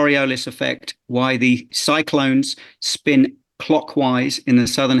explain the Coriolis effect, why the cyclones spin clockwise in the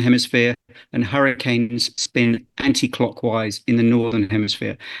southern hemisphere and hurricanes spin anti-clockwise in the northern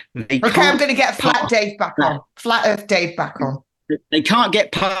hemisphere. Okay, I'm going to get Flat Dave back on. Flat Earth Dave back on. They can't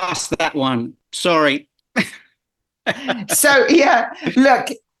get past that one. Sorry. So, look,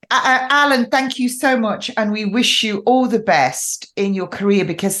 Alan, thank you so much. And we wish you all the best in your career,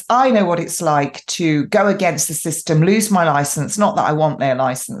 because I know what it's like to go against the system, lose my license. Not that I want their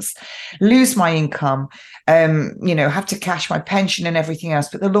license, lose my income, have to cash my pension and everything else.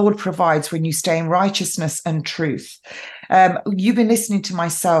 But the Lord provides when you stay in righteousness and truth. You've been listening to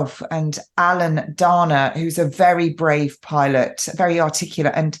myself and Alan Dana, who's a very brave pilot, very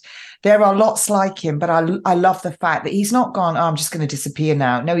articulate, and there are lots like him, but I love the fact that he's not gone, I'm just going to disappear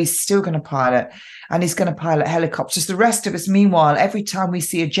now. No, he's still going to pilot, and he's going to pilot helicopters. The rest of us, meanwhile, every time we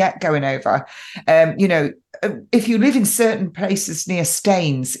see a jet going over, if you live in certain places near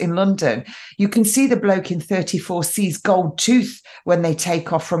Staines in London, you can see the bloke in 34C's gold tooth when they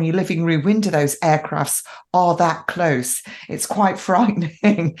take off from your living room window. Those aircrafts are that close. It's quite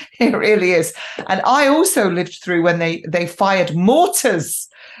frightening. It really is. And I also lived through when they fired mortars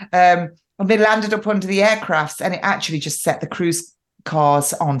and they landed up under the aircrafts, and it actually just set the cruise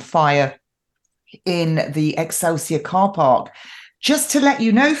cars on fire in the Excelsior car park. Just to let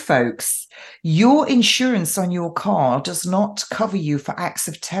you know, folks, Your insurance on your car does not cover you for acts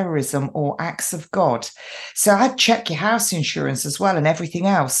of terrorism or acts of God. So I'd check your house insurance as well and everything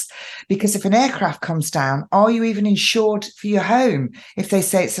else, because if an aircraft comes down, are you even insured for your home? If they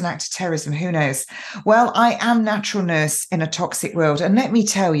say it's an act of terrorism, who knows? Well, I am natural nurse in a toxic world. And let me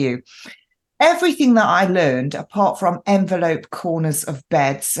tell you, everything that I learned, apart from envelope corners of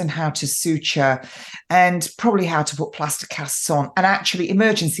beds and how to suture and probably how to put plaster casts on, and actually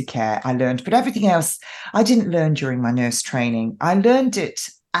emergency care I learned, but everything else I didn't learn during my nurse training. I learned it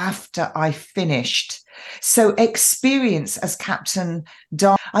after I finished. So experience as Captain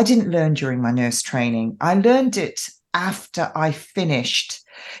Dar, I didn't learn during my nurse training. I learned it after I finished.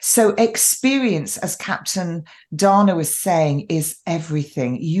 So experience, as Captain Dana was saying, is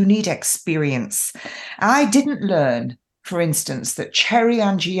everything. You need experience. I didn't learn, for instance, that cherry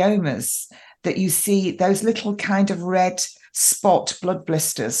angiomas that you see, those little kind of red spot blood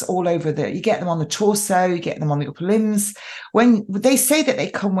blisters all over you get them on the torso, you get them on the upper limbs. When they say that they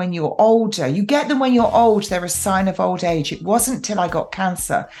come when you're older, you get them when you're old, they're a sign of old age. It wasn't till I got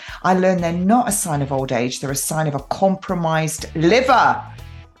cancer I learned they're not a sign of old age, they're a sign of a compromised liver.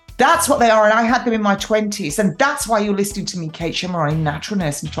 That's what they are, and I had them in my 20s, and that's why you're listening to me, Kate Shemirani, natural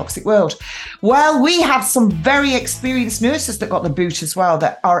nurse in a toxic world. Well, we have some very experienced nurses that got the boot as well,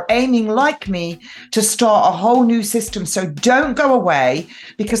 that are aiming, like me, to start a whole new system. So don't go away,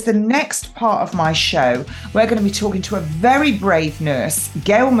 because the next part of my show, we're going to be talking to a very brave nurse,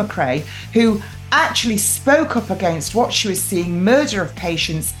 Gail McRae, who actually spoke up against what she was seeing, murder of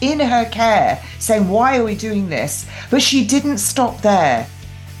patients in her care, saying, why are we doing this? But she didn't stop there.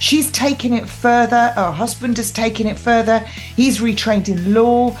 She's taken it further. Her husband has taken it further. He's retrained in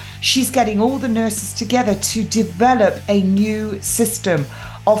law. She's getting all the nurses together to develop a new system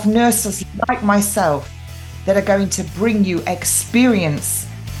of nurses like myself that are going to bring you experience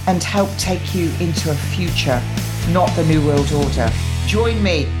and help take you into a future, not the New World Order. Join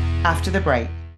me after the break.